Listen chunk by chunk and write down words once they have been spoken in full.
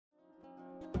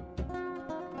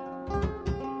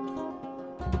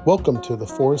Welcome to the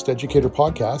Forest Educator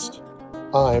Podcast.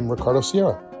 I'm Ricardo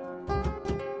Sierra.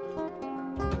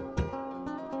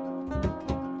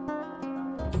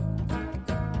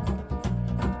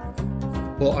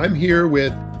 Well, I'm here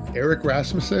with Erik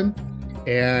Rasmussen,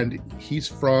 and he's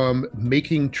from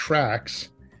Making Tracks,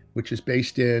 which is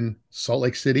based in Salt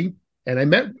Lake City. And I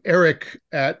met Erik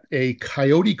at a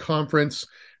Coyote conference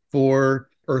for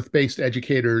Earth-based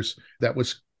educators that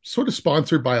was sort of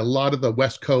sponsored by a lot of the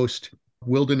West Coast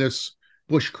wilderness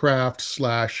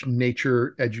bushcraft /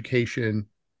 nature education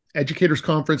educators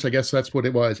conference. I guess that's what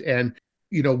it was. And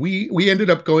we ended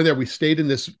up going there. We stayed in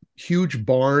this huge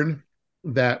barn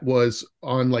that was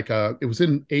on it was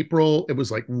in April. It was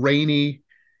like rainy.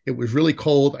 It was really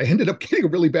cold. I ended up getting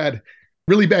a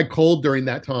really bad cold during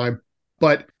that time.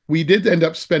 But we did end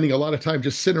up spending a lot of time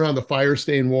just sitting around the fire,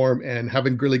 staying warm and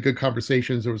having really good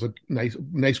conversations. There was a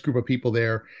nice group of people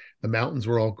there. The mountains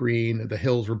were all green. The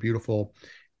hills were beautiful.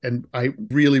 And I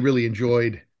really, really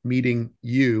enjoyed meeting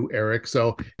you, Erik.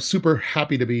 So super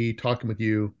happy to be talking with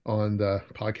you on the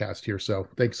podcast here. So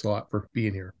thanks a lot for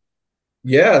being here.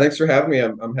 Yeah, thanks for having me.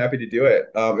 I'm happy to do it.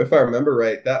 If I remember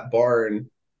right, that barn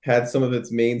had some of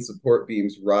its main support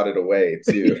beams rotted away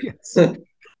too.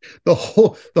 The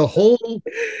whole,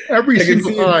 every I could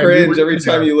single see you time cringe every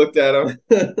time you looked at them.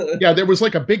 Yeah, there was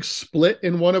like a big split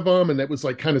in one of them, and it was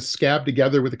like kind of scabbed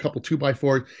together with a couple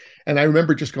 2x4s. And I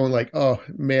remember just going like, oh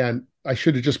man, I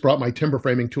should have just brought my timber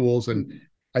framing tools. And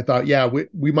I thought, yeah,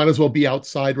 we might as well be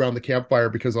outside around the campfire,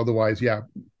 because otherwise, yeah,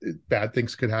 bad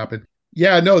things could happen.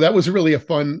 Yeah, no, that was really a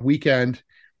fun weekend.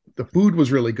 The food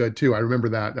was really good too. I remember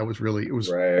that. It was Right.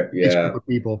 a nice Yeah. group of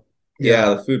people. Yeah.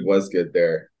 Yeah, the food was good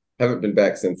there. Haven't been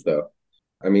back since though.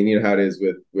 I mean, you know how it is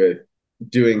with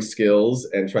doing skills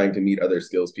and trying to meet other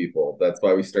skills people. That's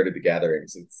why we started the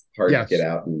gatherings. It's hard to get Yes,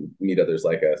 out and meet others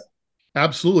like us.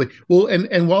 absolutely. Well,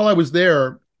 and while I was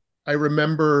there, I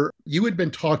remember you had been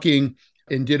talking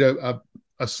and did a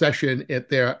session at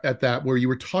that where you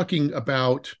were talking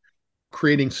about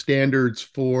creating standards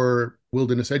for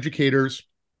wilderness educators.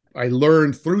 I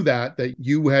learned through that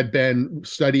you had been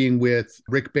studying with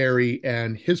Rick Barry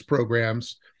and his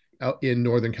programs out in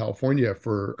Northern California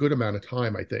for a good amount of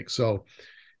time, I think. So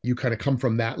you kind of come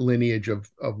from that lineage of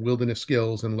wilderness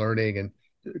skills and learning,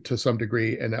 and to some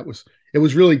degree. And it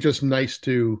was really just nice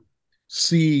to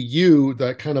see you,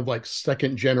 the kind of like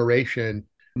second generation,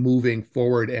 moving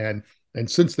forward. And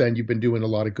since then you've been doing a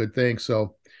lot of good things.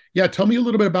 So yeah, tell me a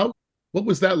little bit about what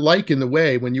was that like in the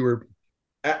way when you were.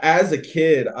 As a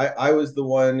kid, I was the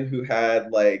one who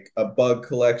had like a bug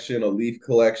collection, a leaf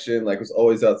collection, like was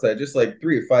always outside, just like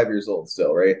 3 or 5 years old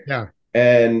still, right? Yeah.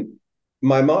 And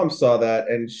my mom saw that,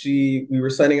 and we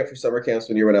were signing up for summer camps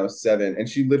one year when I was 7, and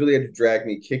she literally had to drag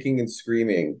me kicking and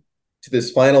screaming to this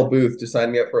final booth to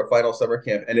sign me up for a final summer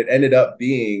camp. And it ended up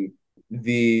being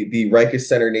the Rikers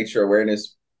Center Nature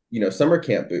Awareness, summer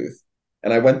camp booth.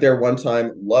 And I went there one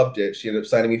time, loved it. She ended up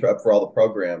signing me up for all the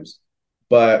programs,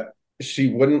 but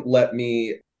she wouldn't let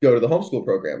me go to the homeschool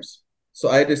programs. So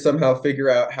I had to somehow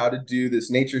figure out how to do this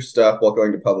nature stuff while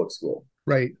going to public school.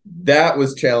 Right. That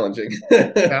was challenging.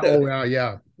 Yeah. Oh,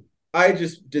 yeah. I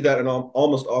just did that in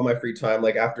almost all my free time.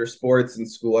 Like after sports and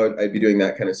school, I'd be doing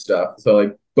that kind of stuff. So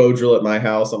like bow drill at my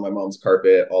house on my mom's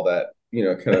carpet, all that,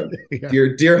 kind of Yeah.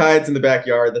 deer hides in the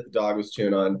backyard that the dog was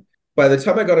chewing on. By the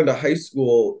time I got into high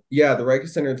school, yeah, the Rikers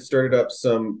Center started up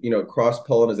some,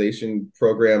 cross-pollination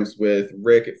programs with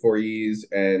Rick at 4Es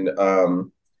and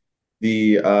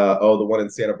the one in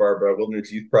Santa Barbara,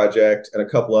 Wilderness Youth Project, and a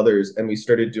couple others. And we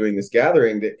started doing this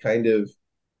gathering that kind of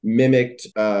mimicked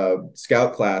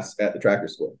scout class at the tracker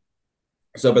school.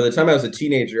 So by the time I was a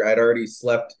teenager, I'd already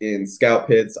slept in scout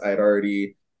pits. I'd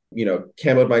already,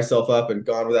 camoed myself up and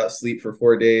gone without sleep for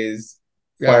 4 days,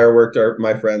 Yeah. fireworked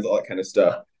my friends, all that kind of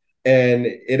stuff. And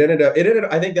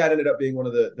I think that ended up being one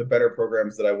of the better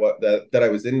programs that I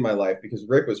was in my life, because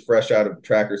Rick was fresh out of the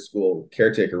tracker school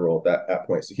caretaker role at that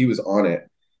point. So he was on it.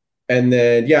 And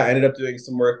then, yeah, I ended up doing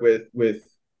some work with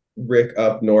Rick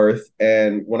up north.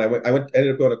 And when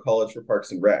ended up going to college for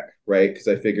Parks and Rec, right? Because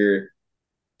I figured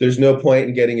there's no point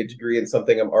in getting a degree in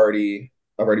something I've already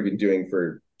been doing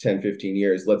for 10, 15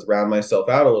 years. Let's round myself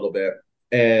out a little bit.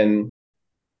 And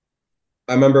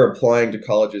I remember applying to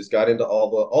colleges, got into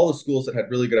all the schools that had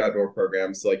really good outdoor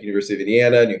programs, so like University of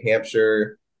Indiana, New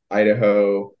Hampshire,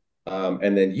 Idaho,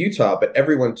 and then Utah. But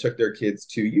everyone took their kids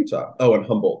to Utah. Oh, and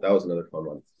Humboldt, that was another fun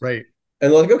one. Right.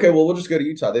 And like, okay, well, we'll just go to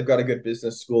Utah. They've got a good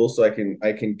business school, so I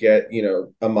can get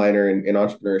a minor in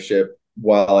entrepreneurship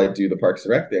while I do the Parks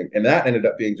and Rec thing. And that ended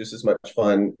up being just as much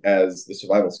fun as the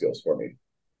survival skills for me.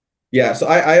 Yeah, so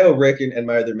I owe Rick and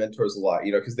my other mentors a lot,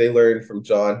 because they learned from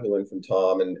John, who learned from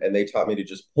Tom, and they taught me to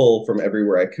just pull from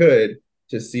everywhere I could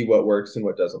to see what works and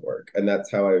what doesn't work. And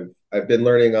that's how I've been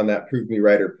learning on that prove me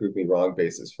right or prove me wrong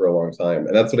basis for a long time.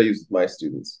 And that's what I use with my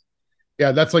students.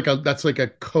 Yeah, that's like a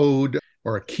code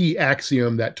or a key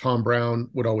axiom that Tom Brown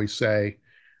would always say.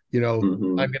 I'm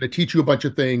Hmm. going to teach you a bunch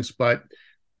of things, but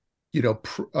you know,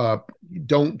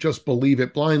 don't just believe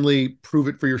it blindly. Prove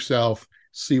it for yourself.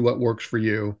 See what works for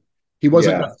you. He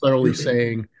wasn't Yeah. necessarily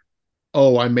saying,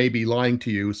 "Oh, I may be lying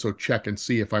to you, so check and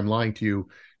see if I'm lying to you."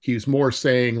 He was more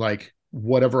saying like,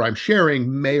 whatever I'm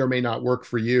sharing may or may not work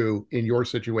for you in your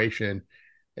situation,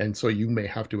 and so you may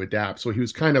have to adapt. So he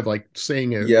was kind of like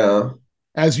saying it Yeah.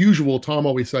 as usual. Tom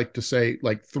always liked to say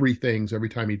like three things every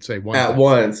time he'd say one At thing.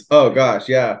 once. Oh gosh,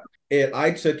 yeah.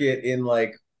 I took it in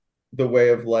like the way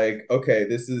of like, okay,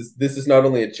 this is not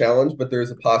only a challenge, but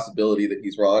there's a possibility that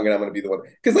he's wrong and I'm gonna be the one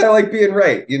because I like being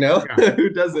right, Yeah, Who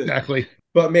doesn't? exactly.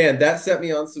 But man, that set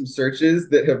me on some searches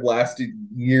that have lasted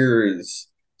years.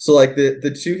 So like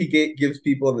the two gives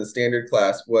people in the standard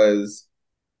class was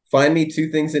find me two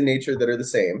things in nature that are the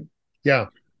same Yeah,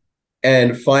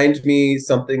 and find me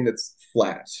something that's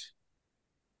flat.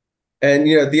 And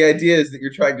the idea is that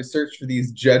you're trying to search for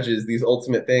these judges, these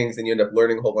ultimate things, and you end up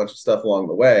learning a whole bunch of stuff along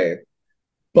the way.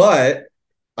 But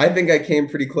I think I came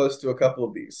pretty close to a couple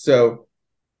of these. So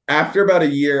after about a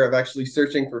year of actually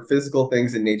searching for physical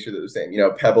things in nature that are the same,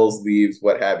 pebbles, leaves,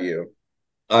 what have you,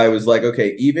 I was like,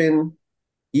 okay, even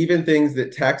things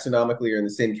that taxonomically are in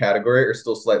the same category are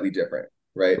still slightly different,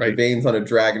 right? The right. veins on a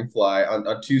dragonfly, on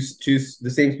two the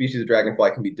same species of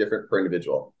dragonfly can be different per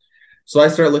individual. So I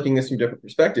started looking at this from a different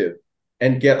perspective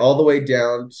and get all the way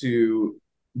down to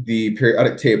the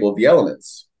periodic table of the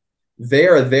elements. They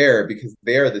are there because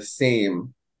they are the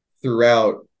same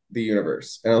throughout the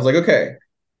universe. And I was like, okay,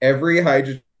 every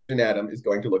hydrogen atom is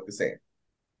going to look the same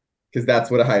because that's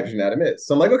what a hydrogen atom is.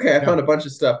 So I'm like, okay, I Yeah. found a bunch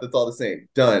of stuff that's all the same.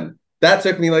 Done. That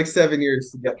took me like 7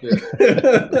 years to get through.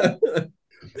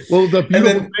 Well, the And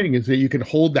beautiful then, thing is that you can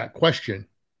hold that question,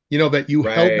 that you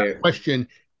held that right, question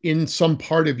in some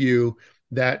part of you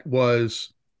that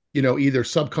was, either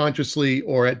subconsciously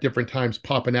or at different times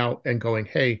popping out and going,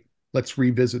 hey, let's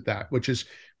revisit that, which is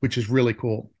really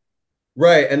cool.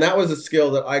 right. And that was a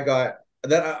skill that I got.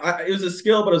 It was a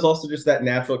skill, but it was also just that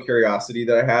natural curiosity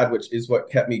that I had, which is what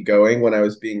kept me going when I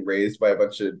was being raised by a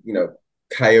bunch of,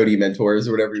 coyote mentors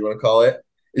or whatever you want to call it.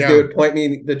 Is they Yeah. would point me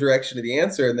in the direction of the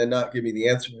answer and then not give me the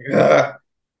answer. Like, ah.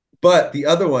 But the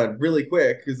other one, really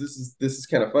quick, because this is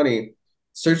kind of funny.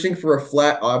 Searching for a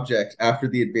flat object after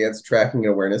the advanced tracking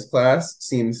and awareness class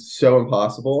seems so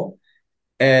impossible.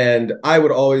 And I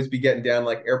would always be getting down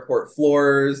like airport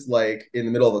floors, like in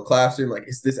the middle of a classroom, like,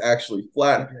 is this actually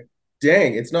flat? Like,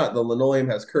 dang, it's not. The linoleum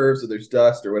has curves, so there's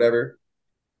dust or whatever.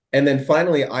 And then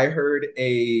finally, I heard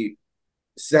a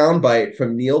soundbite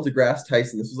from Neil deGrasse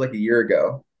Tyson. This was like a year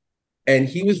ago. And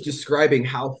he was describing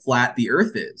how flat the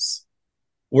earth is,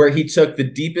 where he took the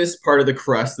deepest part of the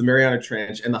crust, the Mariana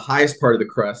Trench, and the highest part of the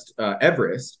crust,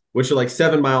 Everest, which are like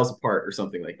 7 miles apart or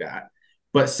something like that.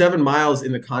 But 7 miles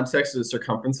in the context of the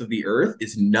circumference of the Earth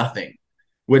is nothing,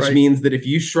 which Right. means that if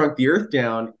you shrunk the Earth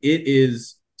down, it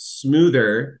is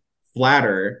smoother,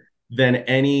 flatter than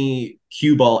any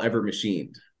cue ball ever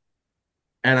machined.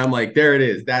 And I'm like, there it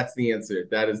is. That's the answer.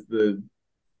 That is the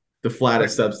Right.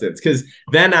 flattest substance, because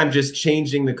then I'm just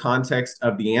changing the context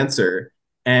of the answer.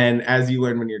 And as you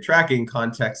learn when you're tracking,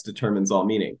 context determines all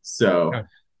meaning. So Yeah.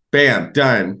 bam,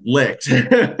 done, licked.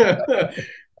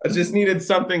 I just needed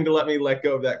something to let me let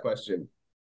go of that question.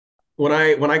 When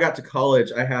I got to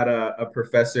college, I had a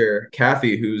professor,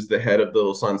 Kathy, who's the head of the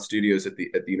Lasan Studios at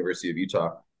the University of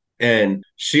Utah. And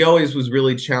she always was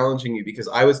really challenging me because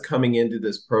I was coming into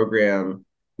this program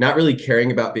not really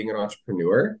caring about being an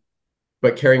entrepreneur,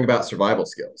 but caring about survival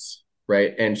skills,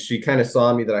 right? And she kind of saw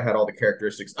in me that I had all the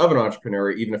characteristics of an entrepreneur,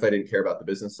 even if I didn't care about the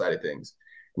business side of things.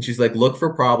 And she's like, look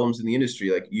for problems in the industry.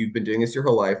 Like, you've been doing this your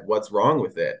whole life. What's wrong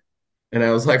with it? And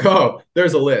I was like, oh,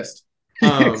 there's a list.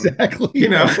 You Exactly.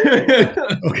 know.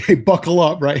 Okay, buckle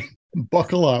up, right?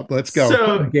 Buckle up. Let's go.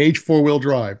 So Engage four-wheel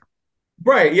drive.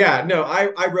 right, yeah, no,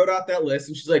 I wrote out that list,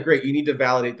 and she's like, great, you need to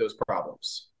validate those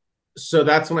problems. So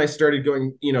that's when I started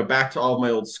going, back to all of my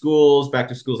old schools, back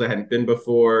to schools I hadn't been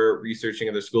before, researching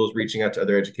other schools, reaching out to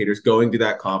other educators, going to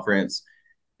that conference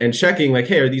and checking like,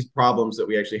 hey, are these problems that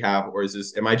we actually have, or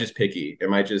am I just picky?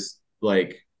 Am I just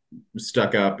like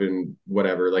stuck up and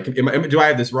whatever? Like, do I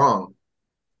have this wrong?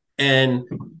 And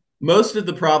most of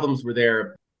the problems were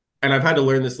there. And I've had to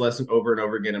learn this lesson over and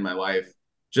over again in my life.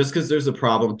 Just because there's a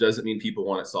problem doesn't mean people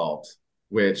want it solved,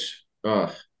 which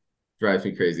drives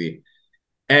me crazy.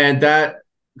 And that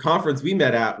conference we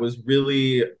met at was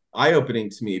really eye-opening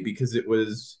to me because it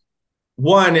was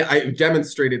one, I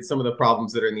demonstrated some of the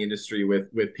problems that are in the industry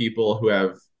with people who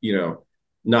have,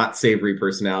 not savory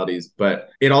personalities, but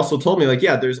it also told me like,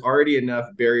 yeah, there's already enough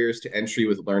barriers to entry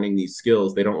with learning these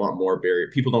skills. They don't want more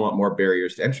people don't want more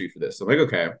barriers to entry for this. So I'm like,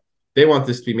 okay, they want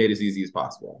this to be made as easy as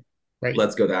possible. Right.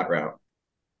 Let's go that route.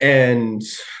 And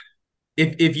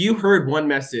if you heard one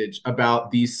message about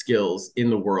these skills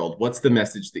in the world, what's the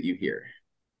message that you hear?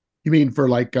 You mean for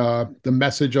like the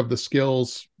message of the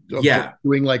skills of Yeah.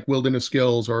 doing like wilderness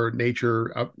skills or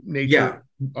nature Yeah.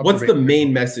 What's the observation?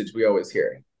 main message we always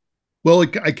hear? Well,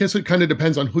 I guess it kind of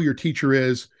depends on who your teacher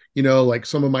is. Like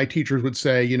some of my teachers would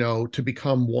say, to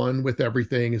become one with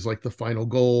everything is like the final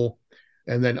goal.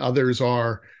 And then others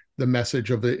are the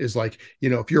message of it is like,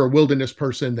 if you're a wilderness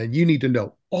person, then you need to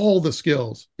know all the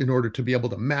skills in order to be able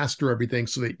to master everything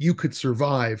so that you could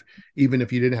survive even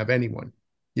if you didn't have anyone.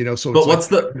 So it's But like, what's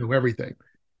the everything.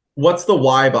 what's the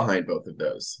why behind both of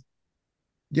those?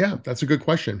 Yeah, that's a good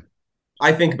question.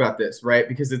 I think about this, right?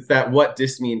 Because it's that what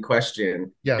dis mean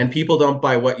question. Yeah. And people don't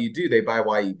buy what you do, they buy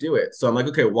why you do it. So I'm like,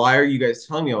 okay, why are you guys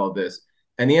telling me all of this?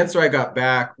 And the answer I got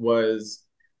back was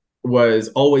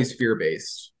always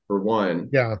fear-based, for one.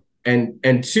 Yeah.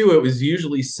 And two, it was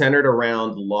usually centered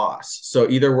around loss. So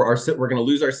either we're going to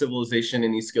lose our civilization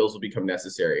and these skills will become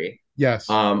necessary, Yes.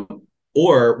 um,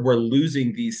 or we're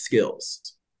losing these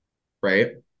skills,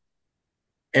 right?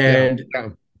 Yeah. And Yeah.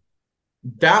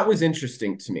 that was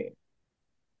interesting to me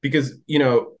because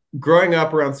growing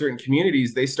up around certain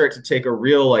communities, they start to take a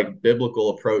real like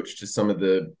biblical approach to some of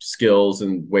the skills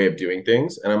and way of doing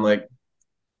things. And I'm like,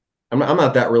 I'm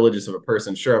not that religious of a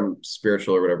person. Sure, I'm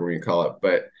spiritual or whatever we call it,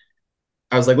 but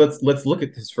I was like, let's look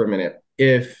at this for a minute.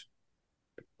 If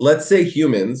let's say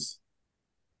humans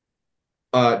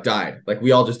died, like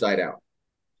we all just died out,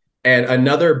 and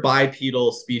another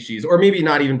bipedal species, or maybe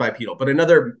not even bipedal, but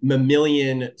another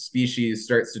mammalian species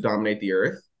starts to dominate the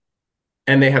earth,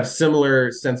 and they have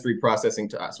similar sensory processing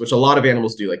to us, which a lot of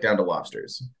animals do, like down to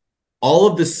lobsters. All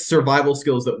of the survival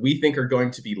skills that we think are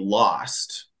going to be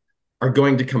lost are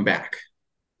going to come back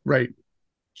Right.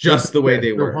 They're just the way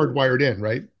they they're were. hardwired in,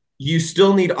 right? You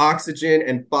still need oxygen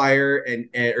and fire and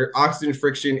or oxygen,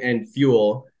 friction, and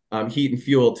fuel, heat and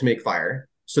fuel to make fire.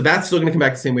 So that's still going to come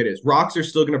back the same way it is. Rocks are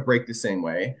still going to break the same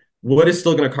way. Wood is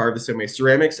still going to carve the same way.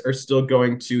 Ceramics are still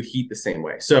going to heat the same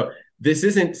way. So this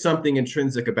isn't something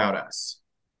intrinsic about us.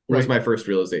 Was Right. my first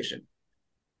realization.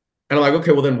 And I'm like,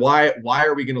 okay, well then why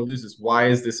are we going to lose this? Why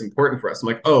is this important for us? I'm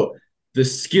like, oh, the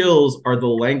skills are the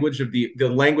language of the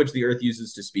language the earth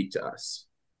uses to speak to us.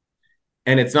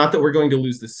 And it's not that we're going to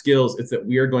lose the skills, it's that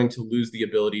we are going to lose the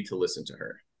ability to listen to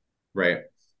her. Right.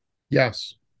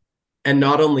 Yes. And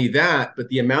not only that, but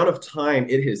the amount of time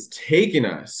it has taken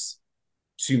us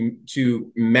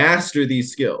to master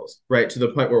these skills, right, to the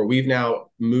point where we've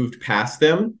now moved past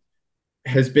them,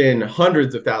 has been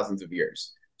hundreds of thousands of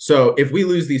years. So if we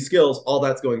lose these skills, all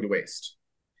that's going to waste.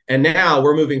 And now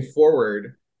we're moving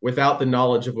forward without the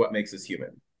knowledge of what makes us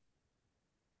human.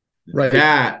 Right.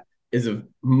 That is a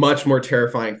much more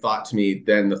terrifying thought to me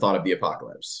than the thought of the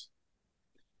apocalypse.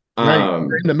 Right.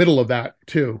 We're in the middle of that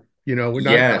too. We're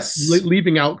not Yes.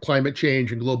 leaving out climate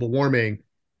change and global warming.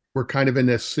 We're kind of in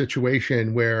this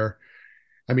situation where,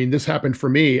 I mean, this happened for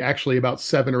me actually about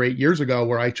 7 or 8 years ago,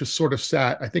 where I just sort of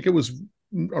sat. I think it was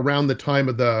around the time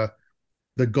of the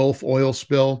Gulf oil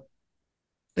spill,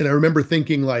 and I remember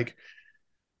thinking like,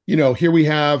 here we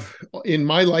have in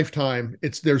my lifetime,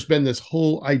 there's been this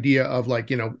whole idea of like,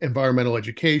 environmental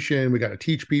education. We got to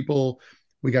teach people,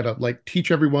 we got to like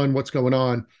teach everyone what's going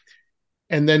on.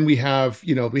 And then we have,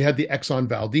 we had the Exxon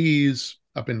Valdez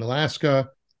up in Alaska,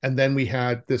 and then we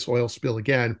had this oil spill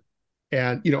again,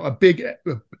 and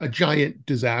a giant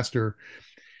disaster.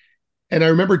 And I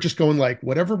remember just going like,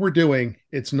 whatever we're doing,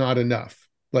 it's not enough.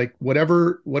 Like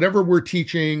whatever we're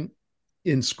teaching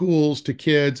in schools to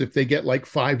kids, if they get like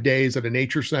 5 days at a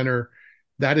nature center,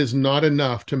 that is not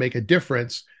enough to make a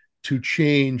difference to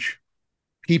change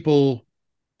people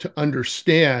to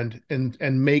understand and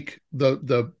make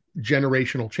the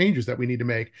generational changes that we need to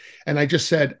make. And I just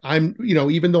said,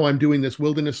 even though I'm doing this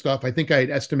wilderness stuff, I think I had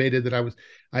estimated that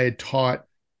I had taught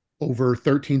over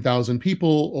 13,000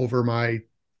 people over my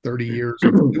 30 years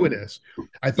of doing this.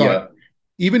 I thought, Yeah.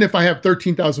 even if I have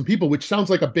 13,000 people, which sounds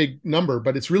like a big number,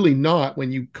 but it's really not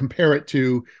when you compare it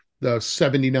to the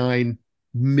 79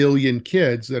 million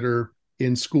kids that are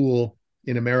in school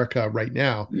in America right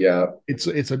now. Yeah. It's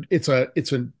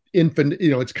an infant,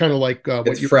 it's kind of like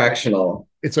It's fractional.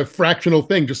 it's a fractional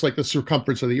thing, just like the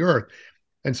circumference of the earth.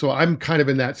 And so I'm kind of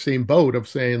in that same boat of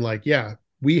saying like, yeah,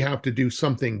 we have to do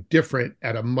something different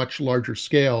at a much larger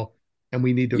scale. And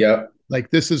we need to, Yep. like,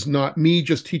 this is not me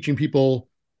just teaching people,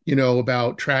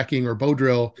 about tracking or bow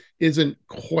drill isn't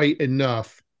quite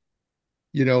enough,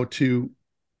 to,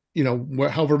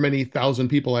 however many thousand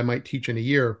people I might teach in a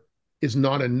year is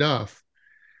not enough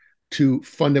to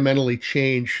fundamentally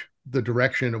change the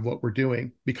direction of what we're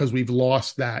doing, because we've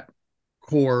lost that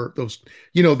core, those,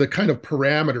 the kind of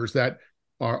parameters that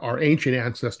our ancient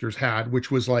ancestors had,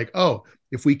 which was like, oh,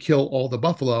 if we kill all the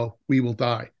buffalo, we will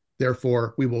die.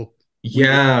 Therefore, we will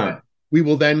Yeah. we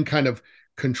will then kind of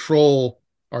control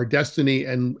our destiny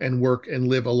and work and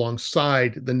live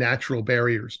alongside the natural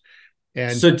barriers.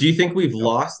 And So do you think we've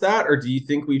lost that, or do you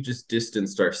think we've just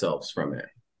distanced ourselves from it?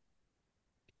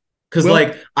 Because well,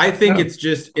 like I think yeah, it's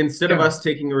just instead of yeah, us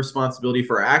taking the responsibility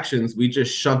for our actions, we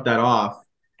just shunt that off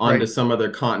onto right, some other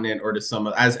continent or to some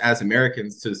as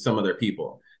Americans to some other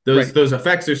people. Those right. those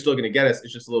effects are still going to get us.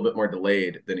 It's just a little bit more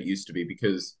delayed than it used to be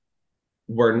because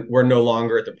we're no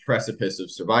longer at the precipice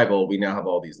of survival. We now have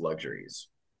all these luxuries.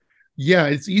 Yeah,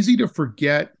 it's easy to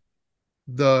forget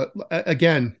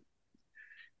again,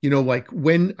 like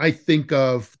when I think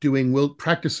of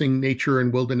practicing nature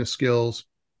and wilderness skills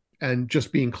and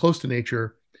just being close to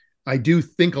nature, I do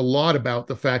think a lot about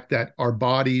the fact that our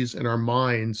bodies and our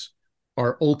minds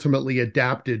are ultimately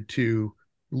adapted to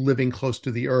living close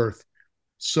to the earth.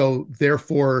 So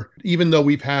therefore, even though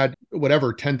we've had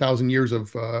whatever 10,000 years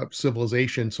of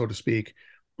civilization, so to speak,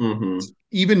 Mm-hmm.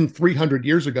 even 300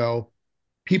 years ago,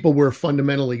 people were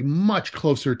fundamentally much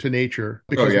closer to nature Oh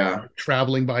because we yeah. were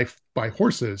traveling by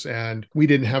horses, and we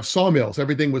didn't have sawmills.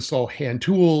 Everything was all hand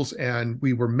tools, and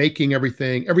we were making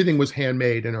everything. Everything was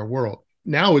handmade in our world.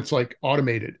 Now it's like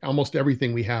automated. Almost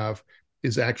everything we have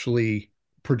is actually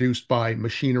produced by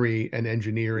machinery and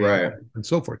engineering Right. and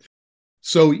so forth.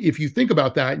 So if you think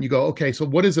about that and you go, okay, so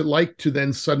what is it like to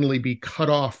then suddenly be cut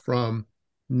off from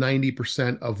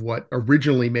 90% of what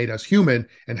originally made us human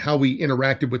and how we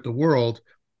interacted with the world?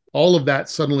 All of that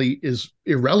suddenly is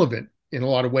irrelevant in a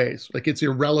lot of ways. Like it's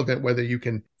irrelevant whether you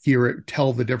can hear it,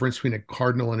 tell the difference between a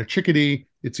cardinal and a chickadee.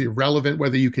 It's irrelevant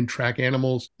whether you can track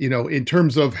animals. In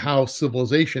terms of how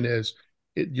civilization is,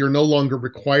 you're no longer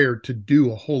required to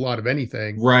do a whole lot of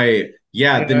anything. Right.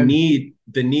 Yeah, And the need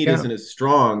yeah, isn't as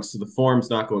strong, so the form's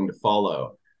not going to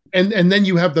follow. and then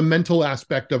you have the mental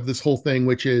aspect of this whole thing,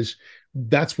 which is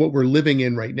that's what we're living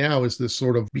in right now, is this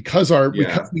sort of, because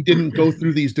Yeah. we didn't go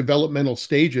through these developmental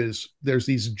stages, there's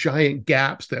these giant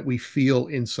gaps that we feel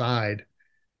inside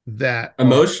that are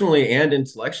Emotionally and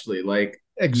intellectually, like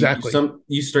exactly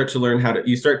you start to learn how to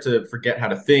you start to forget how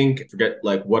to think, forget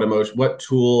like what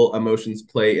tool emotions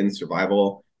play in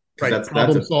survival, because right, that's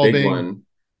problem a big solving. one.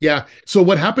 Yeah, so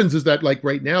what happens is that, like,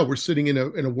 right now we're sitting in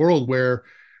a world where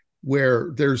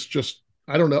there's just,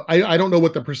 I don't know, I don't know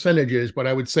what the percentage is, but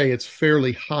I would say it's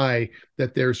fairly high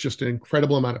that there's just an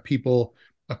incredible amount of people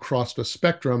across the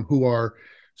spectrum who are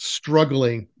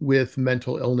struggling with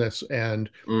mental illness. And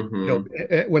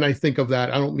Mm-hmm. when I think of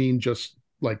that, I don't mean just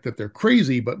like that they're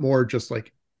crazy, but more just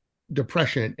like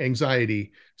depression,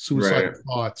 anxiety, suicidal Right.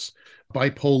 thoughts,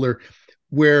 bipolar,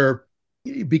 where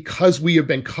because we have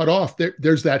been cut off,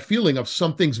 there's that feeling of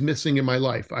something's missing in my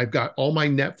life. I've got all my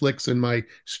Netflix and my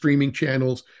streaming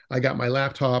channels. I got my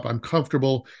laptop. I'm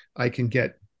comfortable. I can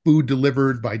get food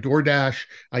delivered by DoorDash.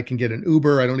 I can get an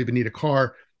Uber. I don't even need a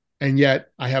car. And yet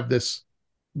I have this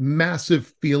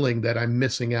massive feeling that I'm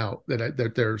missing out,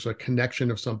 that there's a connection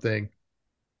of something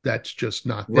that's just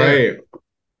not there. Right.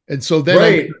 And so then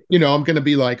Right. I'm going to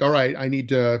be like, all right, I need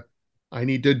to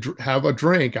have a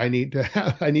drink. I need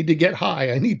to get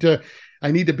high. I need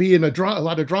to be in a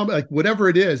lot of drama, like whatever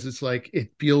it is. It's like, it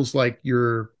feels like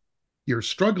you're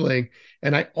struggling.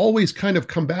 And I always kind of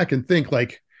come back and think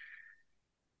like,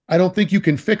 I don't think you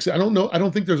can fix it. I don't know. I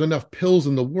don't think there's enough pills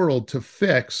in the world to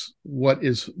fix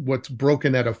what's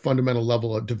broken at a fundamental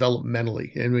level of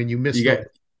developmentally. And when you miss You those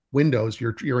get windows,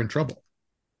 you're in trouble.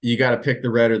 you got to pick the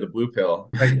red or the blue pill.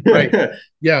 Right. Right.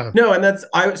 Yeah. No, and that's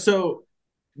I so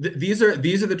these are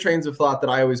the trains of thought that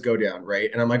I always go down, right?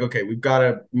 And I'm like, okay, we've got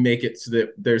to make it so that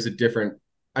there's a different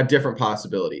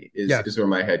possibility is Yes. where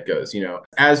my head goes,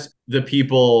 as the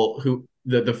people who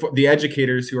the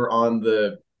educators who are on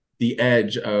the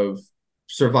edge of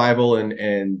survival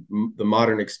and the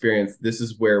modern experience. This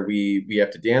is where we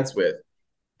have to dance with.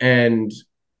 And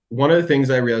one of the things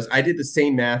I realized, I did the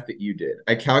same math that you did.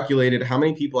 I calculated how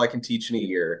many people I can teach in a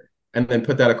year and then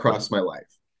put that across my life.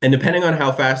 And depending on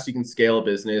how fast you can scale a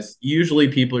business, usually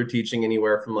people are teaching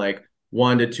anywhere from like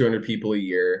 1 to 200 people a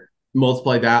year.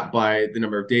 Multiply that by the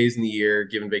number of days in the year,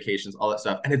 given vacations, all that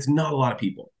stuff. And it's not a lot of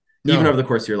people, even No. over the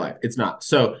course of your life. It's not.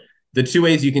 So the two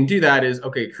ways you can do that is,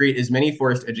 okay, create as many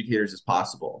forest educators as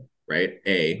possible, right?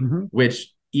 Mm-hmm.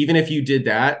 Which even if you did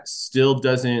that, still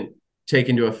doesn't take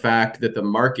into effect that the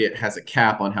market has a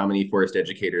cap on how many forest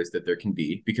educators that there can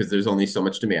be because there's only so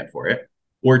much demand for it.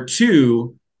 Or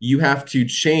two, you have to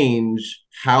change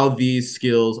how these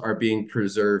skills are being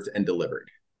preserved and delivered.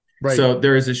 Right. So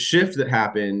there is a shift that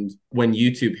happened when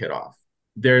YouTube hit off.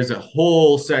 There's a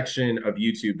whole section of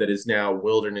YouTube that is now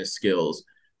wilderness skills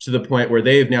to the point where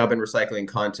they've now been recycling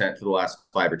content for the last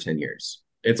 5 or 10 years.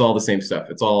 It's all the same stuff.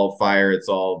 It's all fire, it's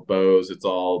all bows, it's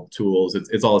all tools,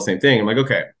 it's all the same thing. I'm like,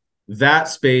 okay, that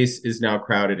space is now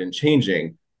crowded and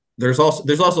changing. There's also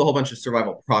a whole bunch of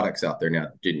survival products out there now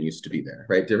that didn't used to be there,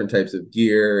 right? Different types of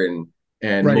gear and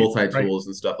Right. Right. multi-tools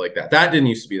and stuff like that. That didn't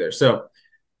used to be there. So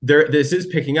this is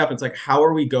picking up. It's like, how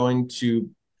are we going to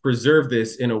preserve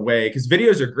this in a way? Because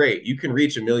videos are great. You can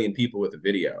reach 1 million people with a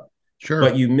video, but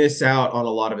Sure. you miss out on a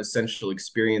lot of essential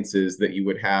experiences that you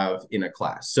would have in a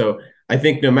class. So I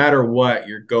think no matter what,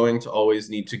 you're going to always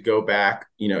need to go back,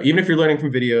 even if you're learning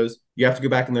from videos, you have to go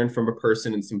back and learn from a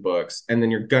person and some books. And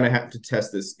then you're going to have to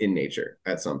test this in nature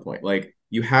at some point. Like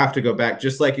you have to go back,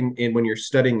 just like in when you're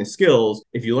studying the skills,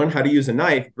 if you learn how to use a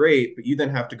knife, great, but you then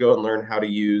have to go and learn how to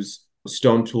use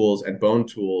stone tools and bone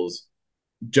tools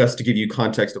just to give you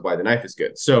context of why the knife is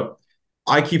good. So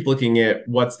I keep looking at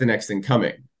what's the next thing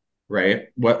coming, right?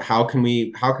 How can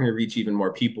we reach even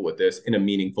more people with this in a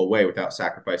meaningful way without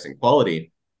sacrificing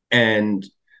quality? And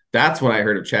that's when I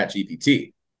heard of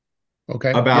ChatGPT.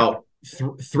 Okay. Yeah. About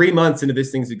 3 months into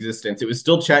this thing's existence, it was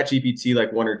still ChatGPT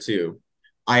like 1 or 2.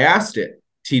 I asked it,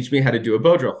 teach me how to do a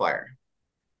bow drill fire.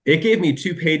 It gave me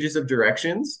 2 pages of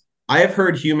directions. I have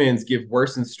heard humans give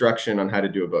worse instruction on how to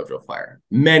do a bow drill fire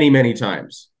many, many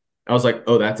times. I was like,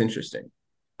 oh, that's interesting.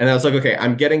 And I was like, okay,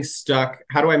 I'm getting stuck.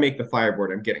 How do I make the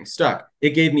fireboard? I'm getting stuck. It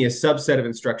gave me a subset of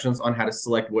instructions on how to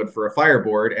select wood for a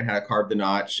fireboard and how to carve the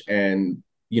notch and,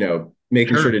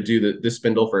 making sure Sure. to do the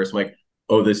spindle first. I'm like,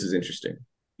 oh, this is interesting.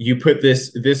 You put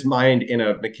this mind in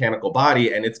a mechanical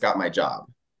body and it's got my job,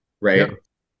 Yeah. right?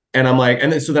 And I'm like,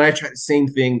 and then so then I tried the same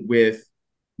thing with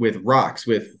rocks,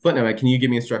 with flint. I'm like, can you give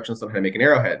me instructions on how to make an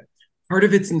arrowhead? Part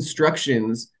of its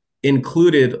instructions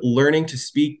included learning to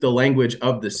speak the language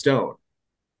of the stone.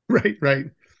 Right. Right.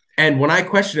 And when I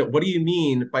questioned it, what do you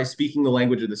mean by speaking the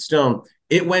language of the stone?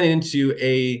 It went into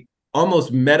a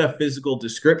almost metaphysical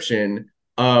description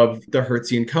of the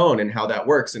Hertzian cone and how that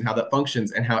works and how that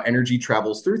functions and how energy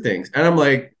travels through things. And I'm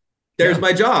like, there's Yeah.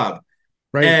 my job.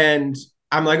 Right. And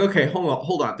I'm like, okay,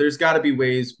 hold on. There's got to be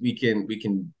ways we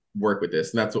can work with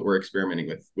this, and that's what we're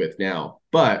experimenting with now.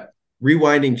 But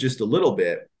rewinding just a little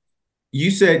bit, you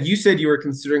said you were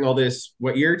considering all this.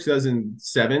 What year?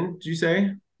 2007? Did you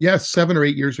say? Yes. 7 or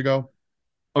 8 years ago.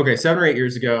 Okay, 7 or 8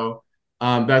 years ago.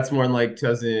 That's more than like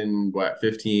 2000, what,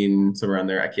 15, somewhere around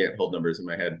there. I can't hold numbers in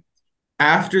my head.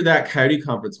 After that Coyote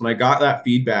conference, when I got that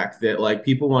feedback that like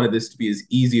people wanted this to be as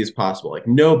easy as possible, like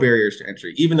no barriers to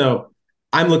entry, even though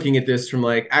I'm looking at this from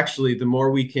like, actually, the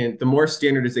more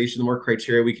standardization, the more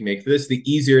criteria we can make for this, the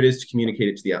easier it is to communicate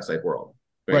it to the outside world,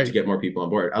 right? To Right. get more people on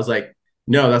board. I was like,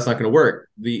 no, that's not going to work.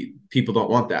 The people don't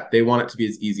want that. They want it to be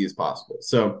as easy as possible.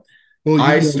 So Well,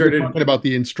 I you're started, talking about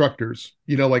the instructors,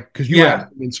 like, because you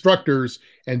asked yeah, instructors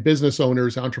and business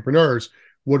owners, entrepreneurs,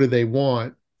 what do they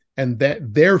want? And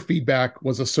that their feedback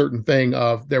was a certain thing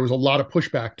of there was a lot of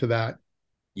pushback to that.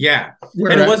 yeah. And it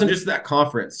Whereas, wasn't just that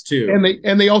conference and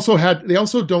too. they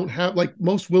also don't have, like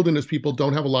most wilderness people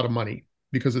don't have a lot of money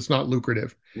because it's not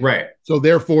lucrative. Right. So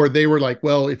therefore they were like,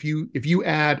 well, if you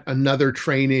add another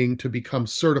training to become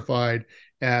certified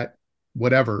at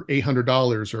whatever,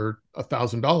 $800 or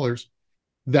 $1,000,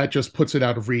 that just puts it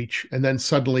out of reach. And then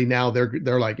suddenly now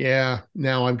they're like, yeah,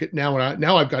 now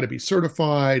I've got to be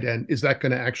certified. And is that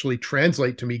going to actually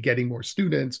translate to me getting more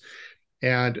students?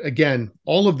 And again,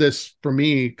 all of this for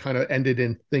me kind of ended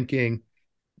in thinking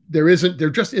there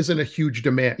just isn't a huge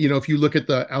demand. If you look at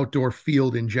the outdoor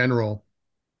field in general,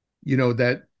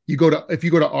 that if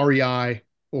you go to REI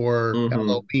or LL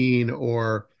Mm-hmm. Bean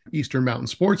or Eastern Mountain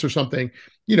Sports or something,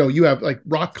 you have like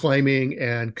rock climbing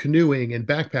and canoeing and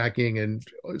backpacking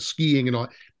and skiing and all.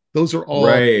 Those are all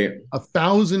Right.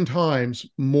 1,000 times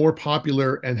more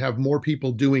popular and have more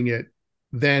people doing it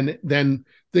than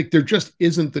like there just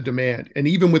isn't the demand. And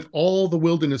even with all the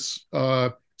wilderness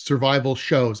survival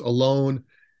shows, Alone,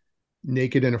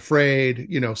 Naked and Afraid,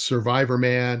 Survivor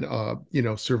Man,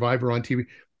 Survivor on TV,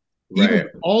 even Right.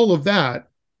 with all of that,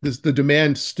 the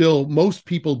demand still, most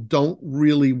people don't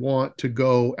really want to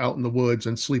go out in the woods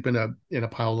and sleep in a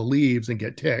pile of leaves and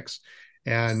get ticks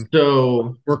and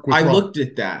So work with I rock. looked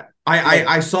at that I, Right.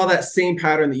 I saw that same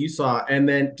pattern that you saw. And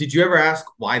then did you ever ask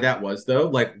why that was though?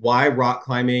 Like why rock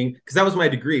climbing? Because that was my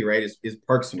degree, right? Is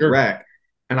Parks and Sure. Rec.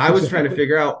 And I was trying to Exactly.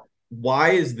 figure out why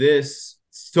is this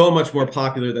so much more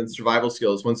popular than survival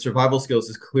skills when survival skills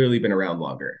has clearly been around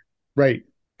longer. Right.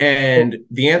 And Well,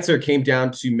 the answer came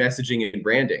down to messaging and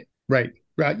branding. right.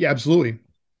 Right. Yeah, absolutely.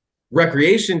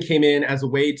 Recreation came in as a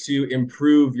way to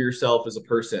improve yourself as a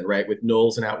person, right? With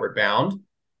Knowles and Outward Bound.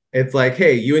 It's like,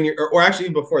 hey, you and your, or actually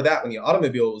even before that, when the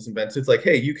automobile was invented, it's like,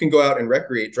 hey, you can go out and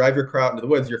recreate, drive your car out into the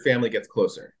woods, your family gets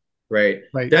closer, right?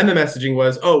 Right. Then the messaging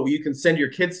was, oh, you can send your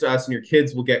kids to us and your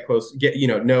kids will get close,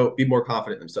 be more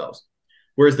confident in themselves.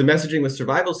 Whereas the messaging with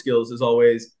survival skills is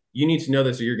always, you need to know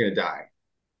this or you're going to die.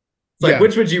 It's like, Yeah,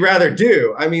 which would you rather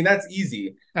do? I mean, that's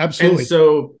easy. And absolutely.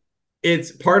 so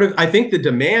it's part of, I think the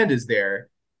demand is there,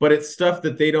 but it's stuff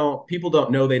that people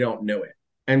don't know, they don't know it.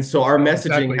 And so our No,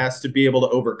 messaging exactly. has to be able to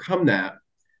overcome that.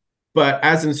 But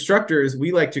as instructors,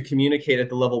 we like to communicate at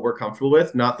the level we're comfortable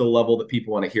with, not the level that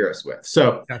people want to hear us with.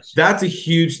 So Yes. that's a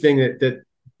huge thing that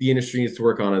the industry needs to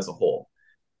work on as a whole.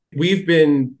 We've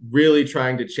been really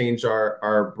trying to change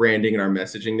our branding and our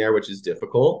messaging there, which is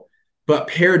difficult. But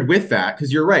paired with that,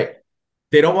 because you're right,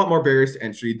 they don't want more barriers to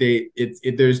entry.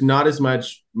 There's not as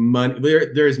much money.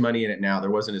 There is money in it now.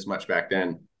 There wasn't as much back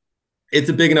then. It's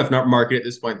a big enough market at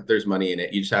this point that there's money in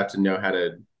it. You just have to know how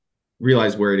to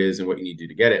realize where it is and what you need to do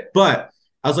to get it. But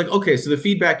I was like, okay, so the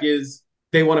feedback is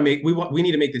we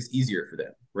need to make this easier for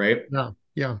them, right? Yeah.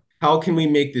 Yeah. How can we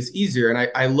make this easier? And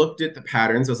I looked at the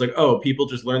patterns. I was like, oh, people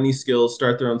just learn these skills,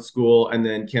 start their own school, and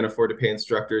then can't afford to pay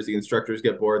instructors. The instructors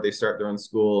get bored, they start their own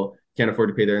school, can't afford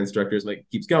to pay their instructors, like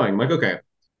keeps going. I'm like, okay,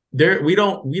 we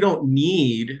don't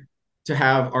need to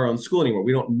have our own school anymore.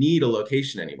 We don't need a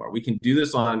location anymore. We can do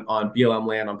this on BLM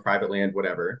land, on private land,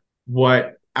 whatever.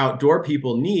 What outdoor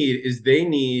people need is they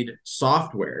need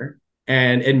software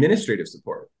and administrative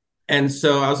support. And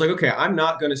so I was like, okay, I'm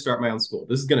not going to start my own school.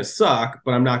 This is going to suck,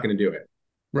 but I'm not going to do it.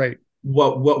 Right.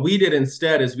 What we did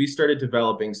instead is we started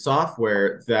developing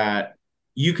software that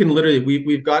you can literally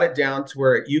we've got it down to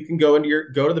where you can go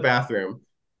to the bathroom,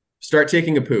 start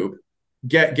taking a poop,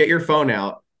 get your phone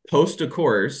out, post a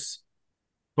course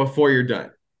before you're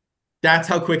done. That's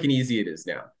how quick and easy it is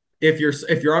now. If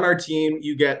you're on our team,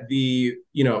 you get the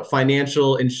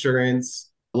financial,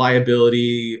 insurance,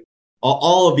 liability,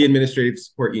 all of the administrative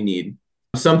support you need.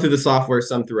 Some through the software,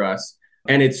 some through us,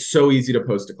 and it's so easy to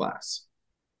post a class.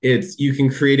 You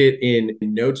can create it in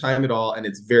no time at all, and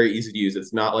it's very easy to use.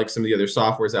 It's not like some of the other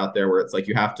softwares out there where it's like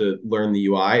you have to learn the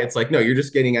UI. It's like, no, you're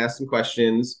just getting asked some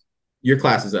questions, your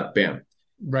class is up, bam.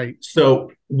 Right.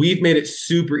 So we've made it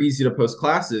super easy to post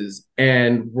classes,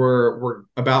 and we're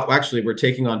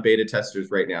taking on beta testers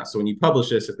right now. So when you publish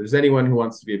this, if there's anyone who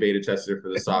wants to be a beta tester for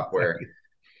the software,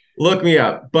 look me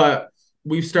up. But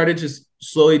we've started just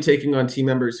slowly taking on team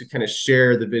members who kind of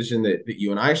share the vision that you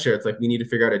and I share. It's like we need to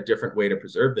figure out a different way to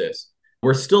preserve this.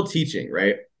 We're still teaching,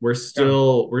 right? Yeah. We're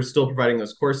still providing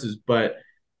those courses, but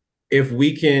if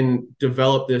we can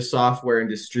develop this software and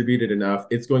distribute it enough,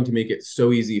 it's going to make it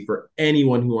so easy for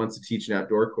anyone who wants to teach an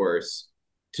outdoor course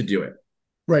to do it.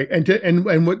 Right.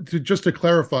 And what just to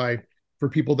clarify for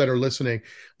people that are listening,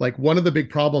 like one of the big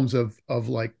problems of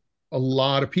like a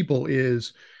lot of people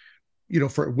is,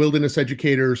 for wilderness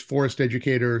educators, forest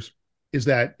educators, is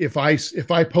that if I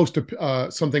post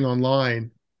something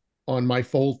online on my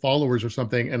followers or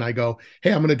something, and I go,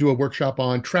 hey, I'm going to do a workshop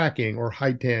on tracking or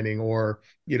hide tanning or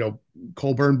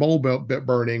coal burn bowl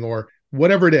burning or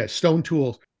whatever it is, stone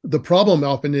tools. The problem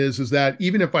often is that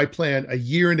even if I plan a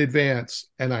year in advance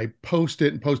and I post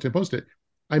it and post it and post it,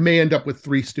 I may end up with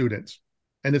 3 students,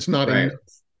 and it's not Right. enough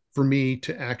for me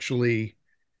to actually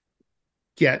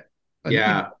get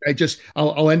Yeah.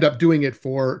 I'll end up doing it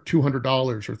for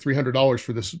 $200 or $300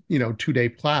 for this 2-day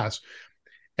class,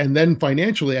 and then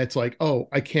financially it's like, oh,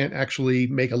 I can't actually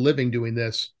make a living doing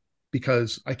this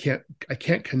because I can't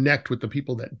connect with the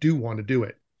people that do want to do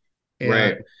it. And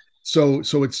Right. so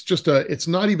it's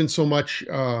not even so much.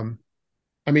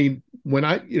 I mean, when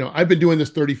I've been doing this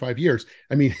 35 years.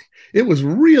 I mean, it was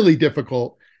really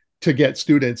difficult to get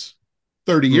students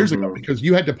 30 years ago Mm-hmm. because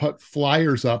you had to put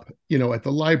flyers up, at the Print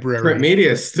library.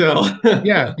 media still.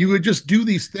 Yeah, you would just do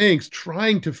these things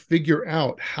trying to figure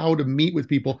out how to meet with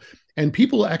people. And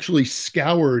people actually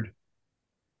scoured,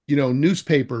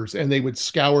 newspapers, and they would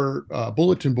scour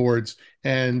bulletin boards,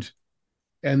 and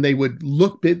they would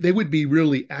be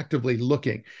really actively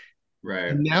looking. Right.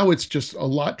 And now it's just a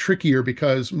lot trickier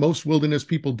because most wilderness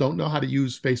people don't know how to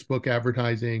use Facebook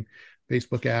advertising,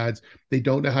 Facebook ads. They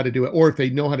don't know how to do it. Or if they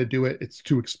know how to do it, it's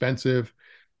too expensive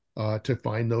to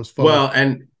find those folks. Well,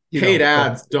 and paid so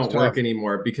ads it's don't work tough.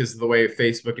 anymore because of the way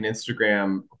Facebook and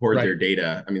Instagram hoard Right. their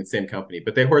data. I mean, same company,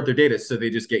 but they hoard their data. So they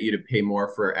just get you to pay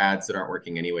more for ads that aren't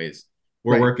working anyways.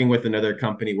 We're Right. working with another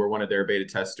company. We're one of their beta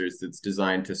testers that's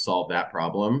designed to solve that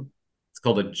problem. It's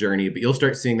called a journey, but you'll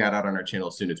start seeing that out on our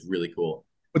channel soon. It's really cool.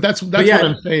 But But that's what yeah,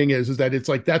 I'm saying is that it's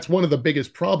like that's one of the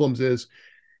biggest problems is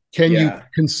can you yeah,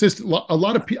 consist a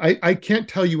lot of people I can't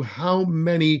tell you how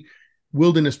many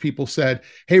wilderness people said,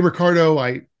 "Hey Ricardo,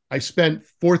 I spent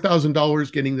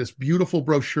 $4,000 getting this beautiful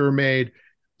brochure made.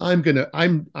 I'm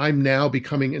now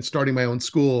becoming and starting my own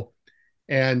school."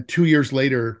 And 2 years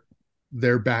later,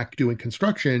 they're back doing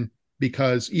construction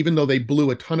because even though they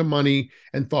blew a ton of money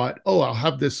and thought, "Oh, I'll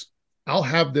have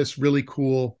this really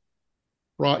cool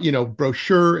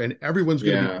brochure and everyone's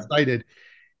going to be yeah, excited."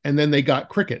 And then they got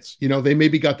crickets. They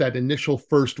maybe got that initial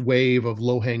first wave of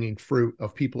low hanging fruit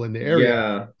of people in the area.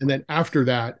 yeah. And then after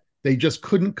that, they just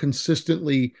couldn't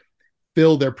consistently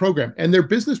fill their program. And their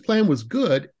business plan was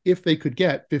good if they could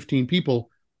get 15 people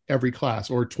every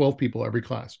class or 12 people every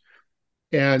class.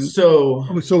 And So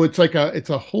so it's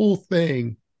a whole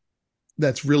thing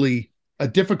that's really a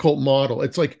difficult model.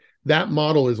 It's like that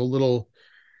model is a little,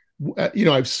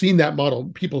 I've seen that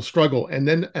model. People struggle. And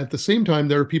then at the same time,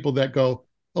 there are people that go,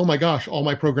 "Oh my gosh, all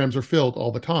my programs are filled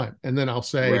all the time." And then I'll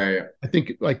say, right, I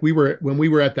think like when we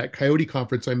were at that Coyote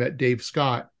conference, I met Dave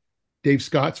Scott. Dave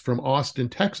Scott's from Austin,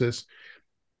 Texas.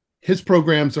 His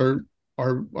programs are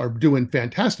doing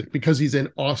fantastic because he's in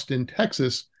Austin,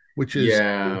 Texas, which is a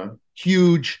yeah,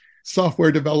 huge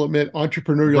software development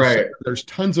entrepreneurial center. right. There's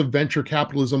tons of venture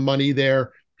capitalism money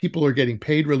there. People are getting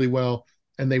paid really well,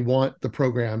 and they want the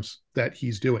programs that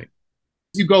he's doing.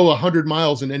 You go 100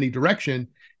 miles in any direction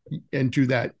and do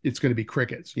that, it's going to be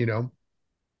crickets.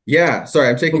 Yeah, sorry,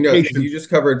 I'm taking notes because Location. you just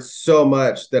covered so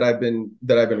much that I've been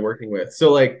working with.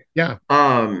 So like, Yeah.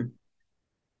 um,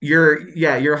 you're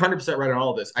 100% right on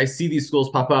all of this. I see these schools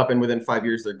pop up, and within 5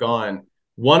 years they're gone.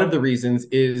 One of the reasons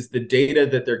is the data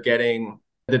that they're getting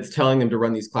that's telling them to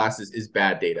run these classes is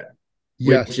bad data,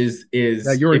 which Yes. Yeah.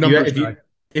 is You're a numbers guy.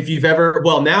 if you've ever,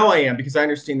 well, now I am because I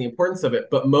understand the importance of it.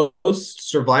 But most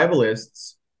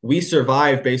survivalists, we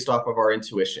survive based off of our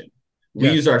intuition. We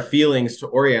use Yes. our feelings to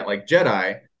orient like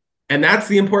Jedi. And that's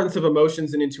the importance of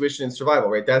emotions and intuition and survival,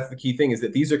 right? That's the key thing, is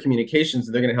that these are communications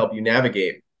and they're going to help you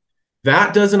navigate.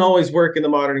 That doesn't always work in the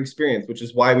modern experience, which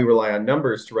is why we rely on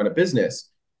numbers to run a business.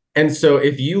 And so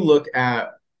if you've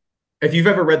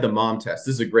ever read The Mom Test,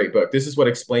 this is a great book. This is what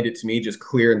explained it to me, just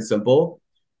clear and simple.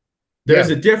 Yeah. There's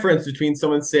a difference between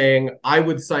someone saying, I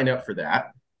would sign up for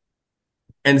that,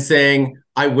 and saying,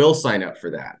 I will sign up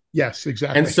for that. Yes, And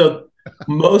exactly. so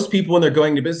most people, when they're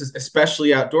going to business,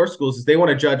 especially outdoor schools, is they want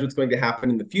to judge what's going to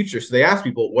happen in the future. So they ask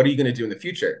people, what are you going to do in the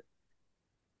future?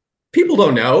 People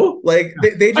don't know. Like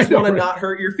Yeah. they I just know, want to right? not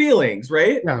hurt your feelings,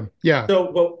 right? Yeah. Yeah.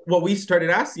 So what we started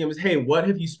asking them is, hey, what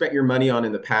have you spent your money on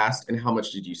in the past, and how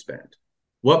much did you spend?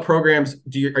 What programs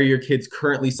are your kids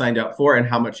currently signed up for, and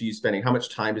how much are you spending? How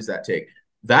much time does that take?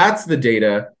 That's the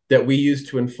data that we use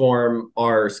to inform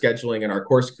our scheduling and our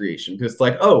course creation. Because it's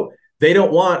like, oh, they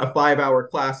don't want a 5-hour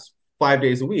class 5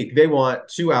 days a week. They want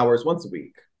 2 hours once a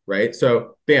week, right?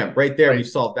 So bam, right there, Right. we've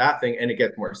solved that thing, and it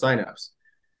gets more signups.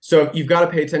 So you've got to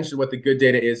pay attention to what the good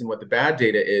data is and what the bad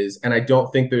data is. And I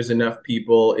don't think there's enough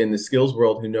people in the skills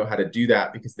world who know how to do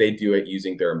that, because they do it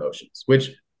using their emotions, which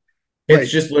it's Right.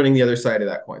 just learning the other side of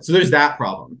that coin. So there's that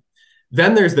problem.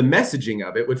 Then there's the messaging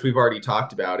of it, which we've already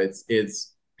talked about.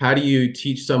 It's how do you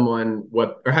teach someone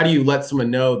or how do you let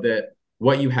someone know that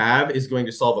what you have is going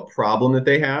to solve a problem that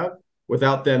they have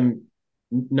without them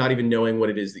not even knowing what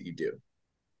it is that you do?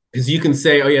 Because you can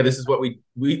say, oh yeah, this is what we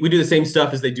do the same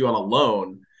stuff as they do on a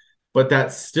loan, but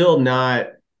that's still not,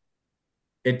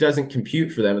 it doesn't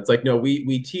compute for them. It's like, no,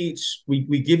 we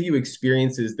give you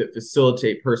experiences that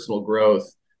facilitate personal growth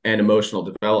and emotional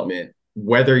development,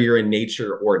 whether you're in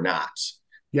nature or not.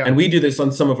 Yeah. And we do this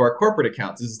on some of our corporate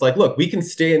accounts. It's like, look, we can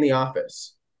stay in the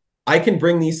office. I can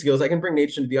bring these skills, I can bring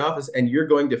nature into the office, and you're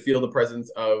going to feel the presence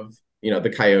of,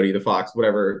 the coyote, the fox,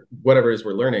 whatever it is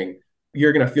we're learning.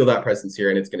 You're going to feel that presence here,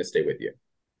 and it's going to stay with you.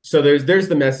 So there's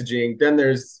the messaging. Then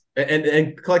there's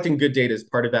and collecting good data is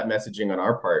part of that messaging on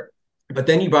our part. But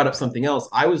then you brought up something else.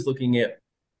 I was looking at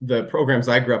the programs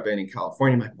I grew up in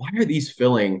California. I'm like, why are these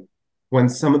filling when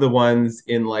some of the ones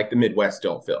in like the Midwest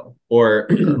don't fill? Or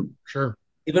Sure. Sure.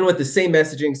 even with the same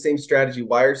messaging, same strategy,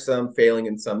 why are some failing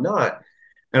and some not?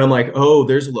 And I'm like, oh,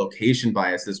 there's a location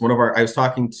bias. I was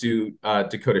talking to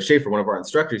Dakota Schaefer, one of our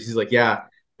instructors. He's like, yeah,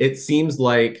 it seems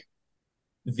like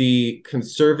the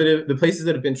places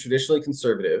that have been traditionally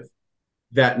conservative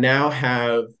that now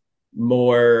have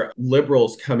more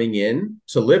liberals coming in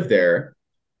to live there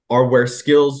are where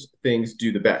skills things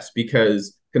do the best,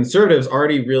 because conservatives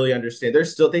already really understand.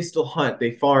 They still hunt,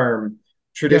 they farm. Yeah.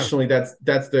 Traditionally, that's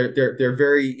they're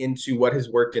very into what has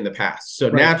worked in the past. So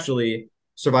Right. naturally,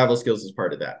 survival skills is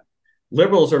part of that.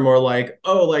 Liberals are more like,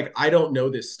 oh, like I don't know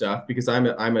this stuff because I'm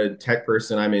a tech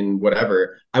person, I'm in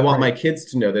whatever. I want Right. my kids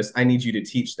to know this. I need you to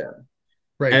teach them.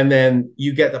 Right. And then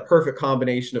you get the perfect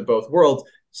combination of both worlds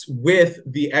with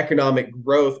the economic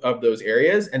growth of those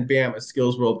areas, and bam, a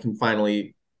skills world can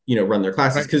finally, run their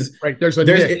classes, Right. because Right. There's a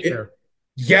there's niche there.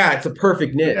 yeah, it's a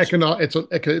perfect niche.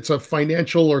 It's a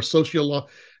financial or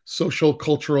social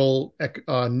cultural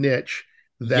niche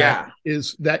Yeah,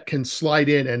 that can slide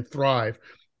in and thrive.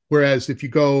 Whereas if you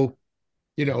go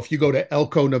to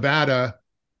Elko, Nevada,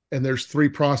 and there's three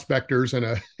prospectors and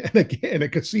a and a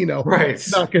casino, right.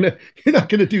 you're not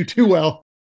gonna do too well.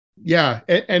 Yeah,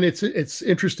 and it's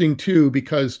interesting too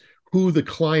because who the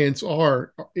clients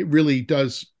are, it really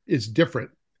does is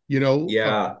different. You know,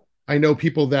 Yeah, I know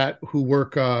people that who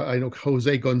work. I know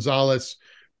Jose Gonzalez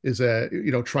is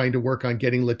trying to work on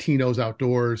getting Latinos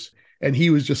outdoors, and he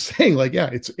was just saying like, yeah,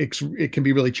 it can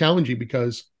be really challenging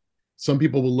because some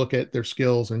people will look at their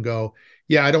skills and go,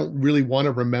 yeah, I don't really want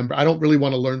to remember. I don't really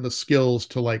want to learn the skills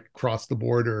to like cross the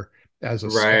border as a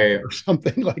scout right. or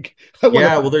something. Like I want to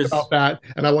Yeah, well, forget about that,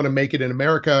 and I want to make it in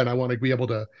America, and I want to be able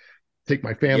to take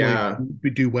my family, yeah,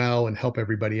 do well, and help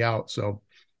everybody out. So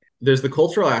there's the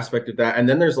cultural aspect of that, and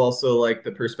then there's also like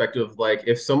the perspective of like,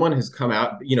 if someone has come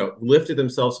out, lifted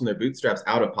themselves from their bootstraps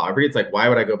out of poverty, it's like, why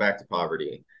would I go back to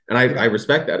poverty? And I yeah,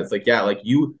 respect that. It's like, yeah, like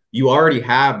you already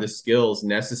have the skills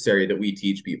necessary that we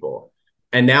teach people,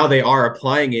 and now they are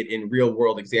applying it in real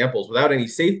world examples without any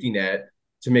safety net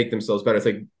to make themselves better. It's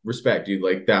like, respect, dude,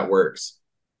 like that works.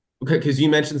 Because you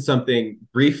mentioned something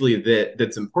briefly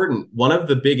that's important. One of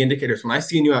the big indicators when I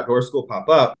see a new outdoor school pop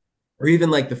up, or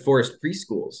even like the forest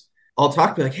preschools, I'll talk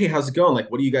to be like, hey, how's it going? Like,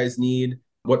 what do you guys need?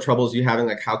 What troubles are you having?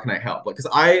 Like, how can I help? Like,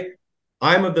 because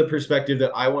I'm of the perspective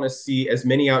that I want to see as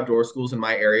many outdoor schools in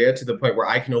my area to the point where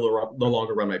I can no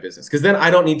longer run my business. Because then I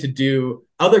don't need to do,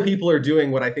 other people are doing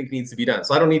what I think needs to be done.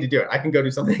 So I don't need to do it. I can go do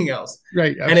something else.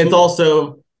 right, And it's absolutely,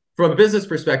 also, from a business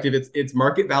perspective, it's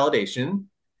market validation,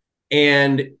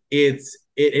 and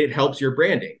it helps your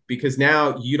branding, because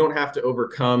now you don't have to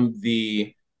overcome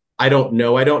the I don't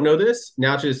know this.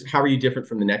 Now it's just, how are you different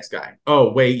from the next guy?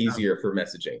 Oh, way yeah. easier for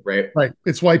messaging, right? Right.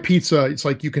 It's why pizza. It's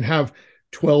like you can have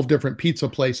 12 different pizza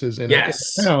places in a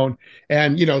Yes. town,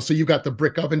 and so you've got the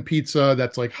brick oven pizza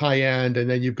that's like high end, and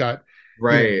then you've got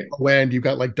Right. low end, you've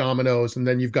got like Domino's, and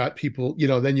then you've got people,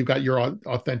 then you've got your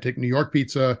authentic New York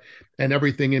pizza, and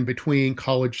everything in between,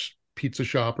 college pizza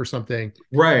shop or something.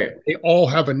 Right. They all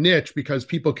have a niche because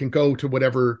people can go to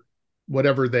whatever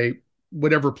they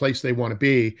whatever place they want to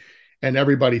be, and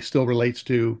everybody still relates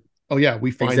to, oh yeah, we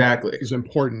find that Exactly. this is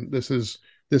important, this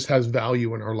has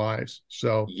value in our lives.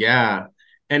 So Yeah.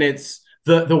 And it's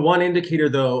the one indicator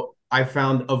though I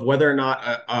found of whether or not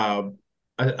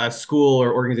a school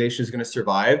or organization is going to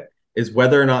survive is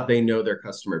whether or not they know their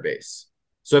customer base.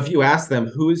 So if you ask them,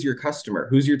 who is your customer?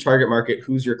 Who's your target market?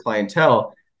 Who's your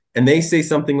clientele? And they say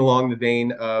something along the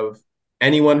vein of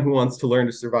anyone who wants to learn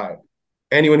to survive,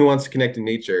 anyone who wants to connect in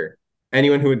nature,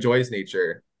 anyone who enjoys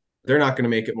nature, they're not going to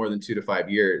make it more than 2 to 5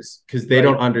 years, because they right,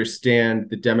 don't understand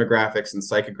the demographics and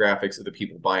psychographics of the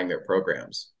people buying their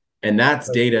programs. And that's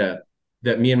right, data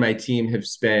that me and my team have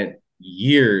spent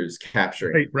years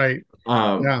capturing. right,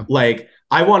 right. Yeah, Like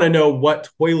I want to know what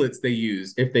toilets they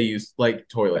use, if they use like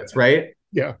toilets, right?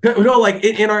 yeah, No, like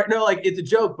in our no, like it's a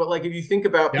joke, but like if you think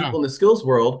about yeah, people in the skills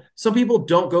world, some people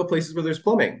don't go places where there's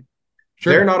plumbing.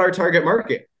 They're sure. not our target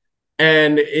market.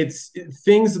 And it's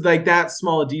things like that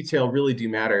small detail really do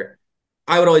matter.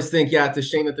 I would always think, yeah, it's a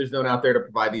shame that there's no one out there to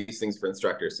provide these things for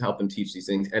instructors to help them teach these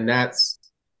things. And that's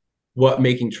what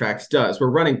Making Tracks does. We're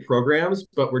running programs,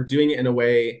 but we're doing it in a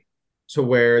way to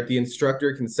where the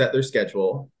instructor can set their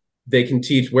schedule. They can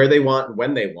teach where they want and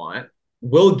when they want.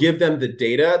 We'll give them the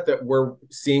data that we're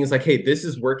seeing is like, hey, this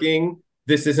is working.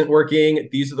 This isn't working.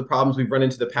 These are the problems we've run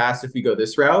into the past if we go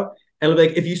this route. And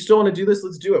like, if you still want to do this,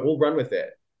 let's do it. We'll run with it.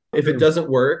 If it Sure. doesn't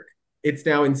work, it's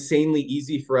now insanely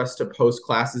easy for us to post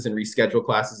classes and reschedule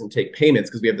classes and take payments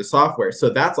because we have the software. So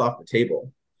that's off the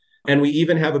table. And we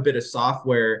even have a bit of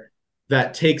software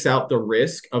that takes out the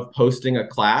risk of posting a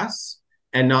class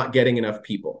and not getting enough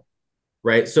people,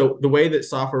 right? So the way that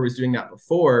software was doing that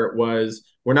before was,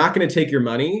 we're not going to take your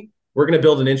money. We're going to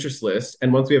build an interest list.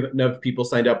 And once we have enough people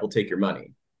signed up, we'll take your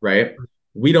money, right?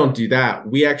 We don't do that.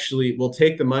 We actually will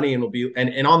take the money and we'll be,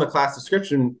 and on the class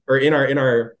description or in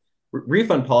our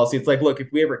refund policy, it's like, look, if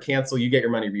we ever cancel, you get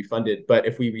your money refunded. But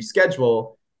if we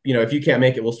reschedule, if you can't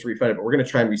make it, we'll still refund it, but we're going to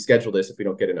try and reschedule this if we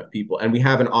don't get enough people. And we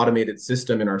have an automated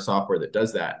system in our software that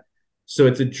does that. So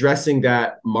it's addressing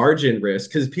that margin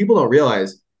risk, because people don't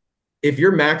realize if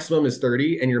your maximum is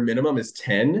 30 and your minimum is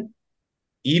 10,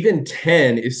 even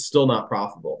 10 is still not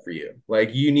profitable for you.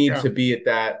 Like you need Yeah. to be at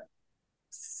that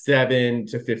 7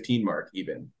 to 15 mark,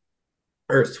 even,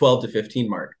 or 12 to 15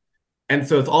 mark. And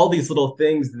so it's all these little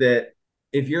things that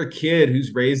if you're a kid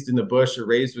who's raised in the bush or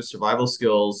raised with survival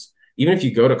skills, even if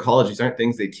you go to college, these aren't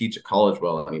things they teach at college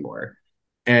well anymore.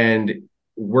 And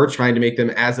we're trying to make them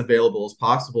as available as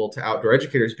possible to outdoor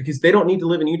educators because they don't need to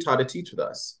live in Utah to teach with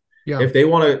us. Yeah. If they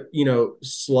want to,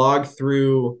 slog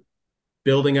through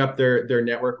building up their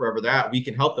network wherever they're at, we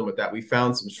can help them with that. We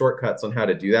found some shortcuts on how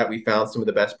to do that. We found some of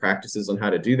the best practices on how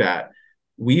to do that.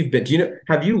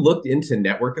 Have you looked into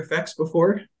network effects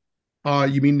before?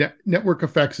 You mean network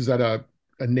effects? Is that a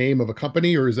name of a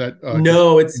company, or is that just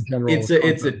No, in it's general it's a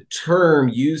it's concept? a term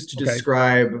used to Okay.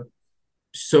 describe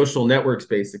social networks,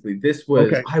 basically.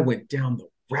 Okay. I went down the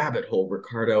rabbit hole,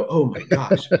 Ricardo. Oh my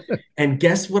gosh. And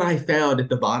guess what I found at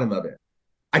the bottom of it?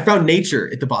 I found nature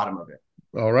at the bottom of it,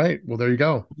 All right. Well, there you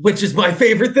go. which is my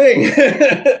favorite thing.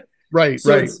 Right.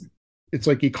 So Right. It's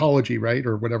like ecology, right,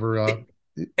 or whatever. and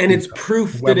The it's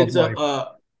proof that web of it's life.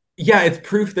 yeah, it's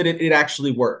proof that it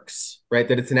actually works, right?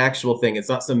 That it's an actual thing. It's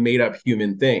not some made up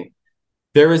human thing.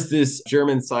 There was this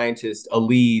German scientist,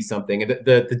 Ali something, and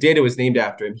the data was named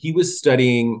after him. He was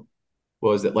studying,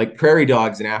 what was it, like prairie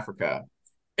dogs in Africa.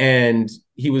 And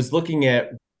he was looking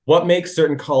at what makes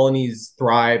certain colonies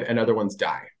thrive and other ones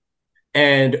die.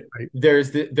 And Right.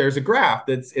 there's a graph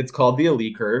it's called the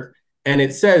Ali curve, and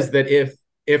it says that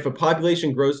if a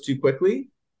population grows too quickly,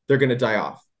 they're going to die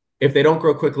off. If they don't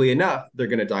grow quickly enough, they're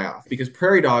going to die off because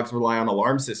prairie dogs rely on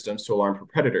alarm systems to alarm for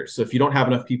predators. So if you don't have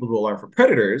enough people to alarm for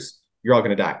predators, you're all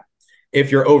going to die.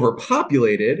 If you're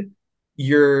overpopulated,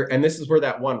 and this is where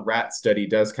that one rat study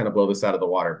does kind of blow this out of the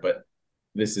water, but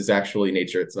this is actually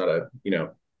nature. It's not a,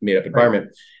 made up Right.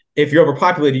 environment. If you're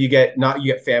overpopulated, you get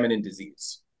famine and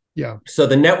disease. Yeah. So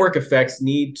the network effects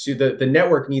the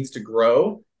network needs to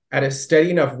grow at a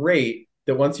steady enough rate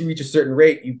that once you reach a certain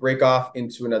rate, you break off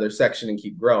into another section and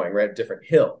keep growing, right? A different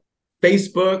hill.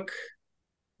 Facebook,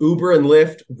 Uber, and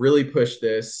Lyft really push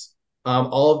this.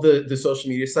 All of the social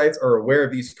media sites are aware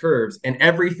of these curves, and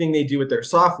everything they do with their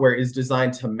software is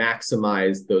designed to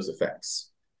maximize those effects.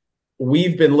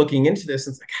 We've been looking into this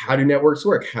and it's like, how do networks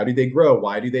work? How do they grow?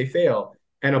 Why do they fail?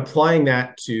 And applying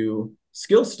that to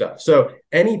skill stuff. So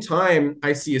anytime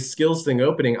I see a skills thing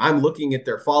opening, I'm looking at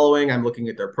their following, I'm looking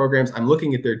at their programs, I'm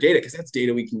looking at their data because that's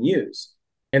data we can use.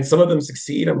 And some of them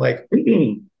succeed. I'm like,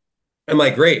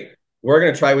 great, we're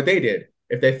going to try what they did.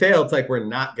 If they fail, it's like, we're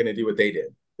not going to do what they did,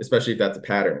 especially if that's a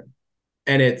pattern.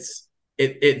 And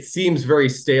it seems very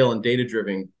stale and data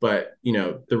driven, but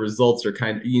the results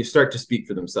are you start to speak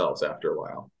for themselves after a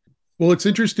while. Well, it's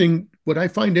interesting. What I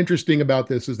find interesting about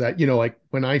this is that, like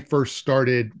when I first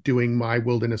started doing my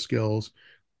wilderness skills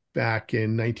back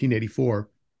in 1984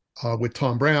 with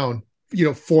Tom Brown,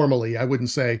 formally, I wouldn't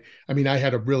say, I mean, I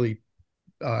had a really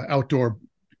outdoor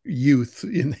youth so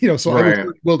I was Right.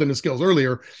 doing wilderness skills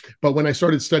earlier. But when I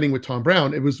started studying with Tom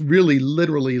Brown, it was really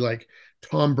literally like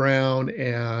Tom Brown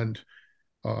and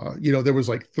there was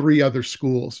like three other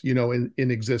schools, in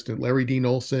existence. Larry Dean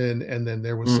Olson, and then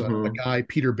there was a Mm-hmm. guy,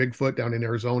 Peter Bigfoot, down in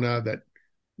Arizona that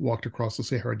walked across the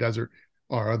Sahara Desert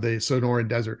or the Sonoran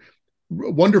Desert.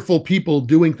 Wonderful people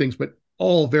doing things, but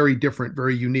all very different,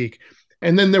 very unique.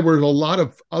 And then there were a lot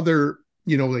of other,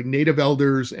 like native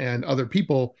elders and other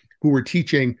people who were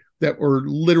teaching that were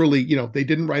literally, they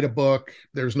didn't write a book.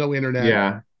 There's no internet.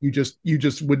 Yeah. You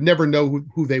just would never know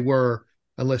who they were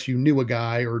unless you knew a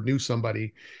guy or knew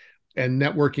somebody. And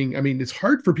networking, I mean, it's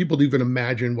hard for people to even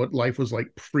imagine what life was like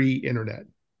pre-internet.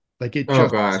 Like it Oh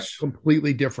just gosh.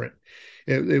 completely different.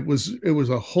 It was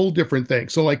a whole different thing.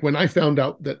 So like when I found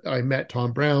out that I met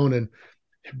Tom Brown and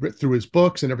through his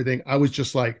books and everything, I was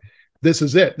just like, this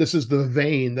is it. This is the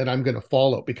vein that I'm going to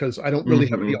follow because I don't really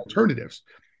have any Mm-hmm. alternatives.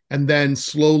 And then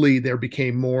slowly there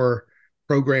became more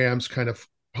programs kind of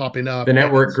popping The up, and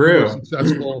network some were grew.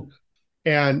 successful,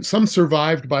 and some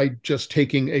survived by just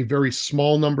taking a very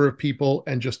small number of people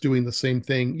and just doing the same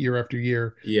thing year after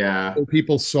year. Yeah. So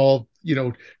people solved,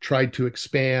 tried to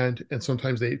expand, and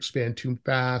sometimes they expand too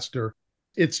fast, or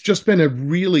it's just been a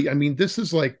really, I mean, this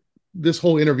is like, this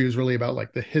whole interview is really about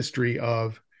like the history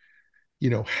of,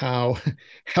 how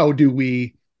how do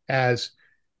we as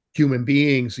human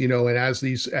beings, and as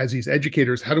these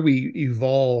educators, how do we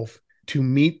evolve to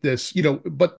meet this,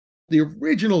 but the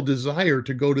original desire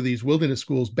to go to these wilderness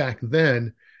schools back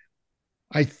then,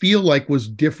 I feel like was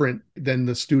different than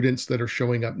the students that are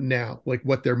showing up now, like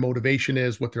what their motivation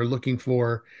is, what they're looking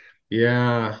for.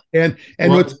 Yeah. And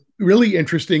Well, what's really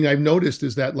interesting I've noticed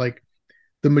is that like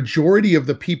the majority of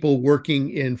the people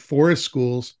working in forest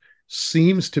schools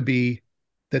seems to be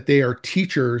that they are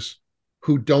teachers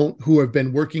who have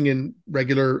been working in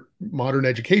regular modern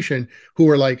education who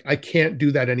are like, I can't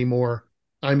do that anymore.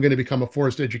 I'm going to become a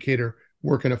forest educator,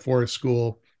 work in a forest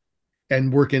school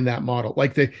and work in that model.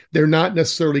 Like they're not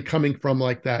necessarily coming from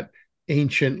like that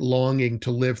ancient longing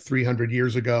to live 300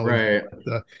 years ago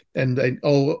and right,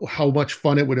 oh, how much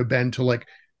fun it would have been to like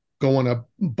go on a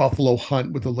buffalo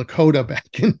hunt with a Lakota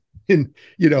back in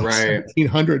right.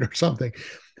 1700 or something.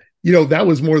 That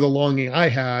was more the longing I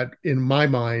had in my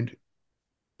mind.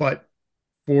 But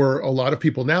for a lot of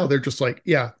people now, they're just like,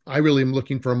 yeah, I really am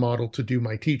looking for a model to do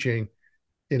my teaching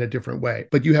in a different way.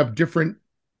 But you have different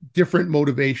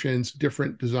motivations,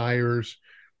 different desires.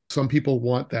 Some people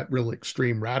want that real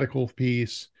extreme radical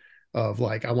piece of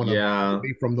like, I want to Yeah.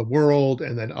 be from the world.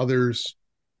 And then others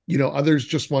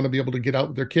just want to be able to get out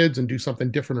with their kids and do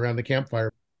something different around the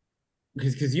campfire.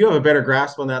 Because you have a better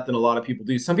grasp on that than a lot of people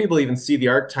do. Some people even see the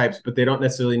archetypes, but they don't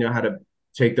necessarily know how to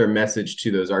take their message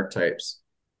to those archetypes.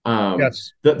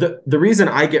 Yes. The reason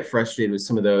I get frustrated with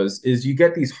some of those is you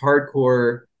get these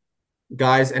hardcore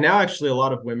guys, and now actually a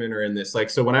lot of women are in this. Like,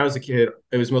 so when I was a kid,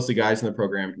 it was mostly guys in the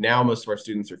program. Now most of our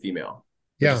students are female,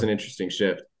 which is Yeah. an interesting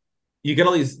shift. You get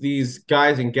all these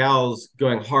guys and gals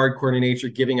going hardcore in nature,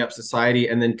 giving up society,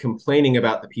 and then complaining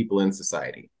about the people in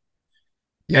society.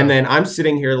 And Yeah. then I'm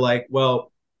sitting here like,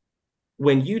 well,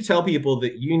 when you tell people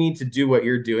that you need to do what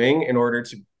you're doing in order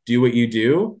to do what you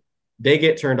do, they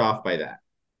get turned off by that.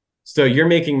 So you're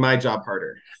making my job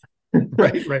harder.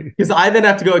 Right. Right. Because I then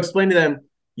have to go explain to them,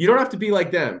 you don't have to be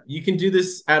like them. You can do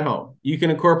this at home. You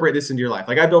can incorporate this into your life.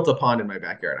 Like I built a pond in my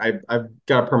backyard. I've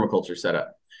got a permaculture set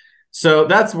up. So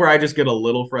that's where I just get a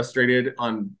little frustrated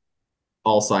on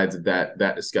all sides of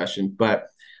that discussion. But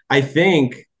I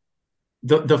think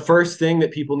the first thing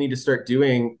that people need to start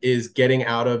doing is getting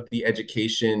out of the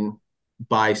education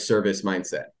by service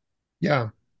mindset. Yeah.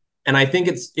 And I think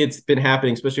it's been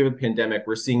happening, especially with the pandemic.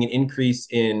 We're seeing an increase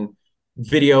in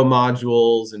video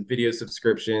modules and video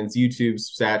subscriptions.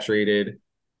 YouTube's saturated.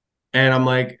 And I'm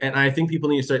like, and I think people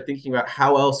need to start thinking about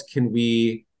how else can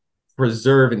we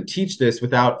preserve and teach this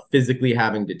without physically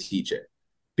having to teach it,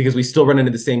 because we still run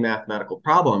into the same mathematical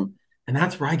problem. And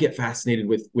that's where I get fascinated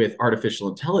with artificial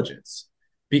intelligence,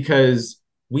 because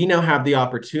we now have the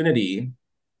opportunity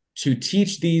to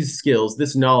teach these skills,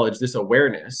 this knowledge, this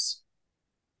awareness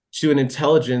to an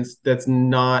intelligence that's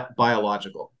not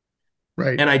biological.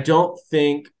 Right. And I don't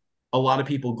think a lot of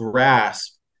people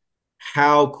grasp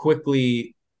how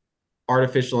quickly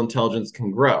artificial intelligence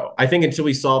can grow. I think until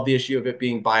we solve the issue of it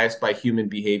being biased by human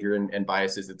behavior and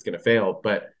biases, it's going to fail.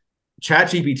 But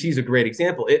ChatGPT is a great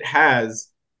example. It has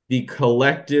the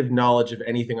collective knowledge of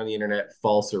anything on the internet,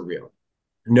 false or real.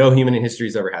 No human in history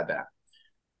has ever had that.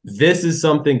 This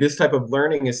type of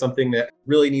learning is something that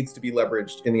really needs to be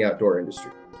leveraged in the outdoor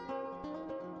industry.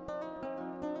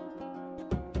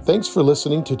 Thanks for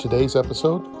listening to today's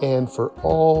episode and for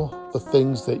all the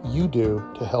things that you do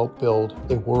to help build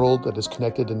a world that is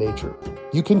connected to nature.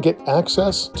 You can get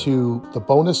access to the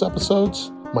bonus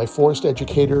episodes, my forest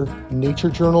educator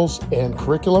nature journals and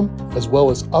curriculum, as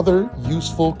well as other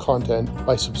useful content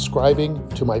by subscribing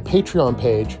to my Patreon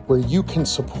page, where you can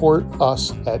support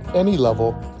us at any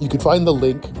level. You can find the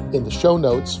link in the show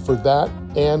notes for that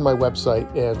and my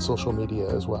website and social media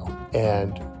as well.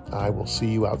 And I will see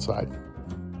you outside.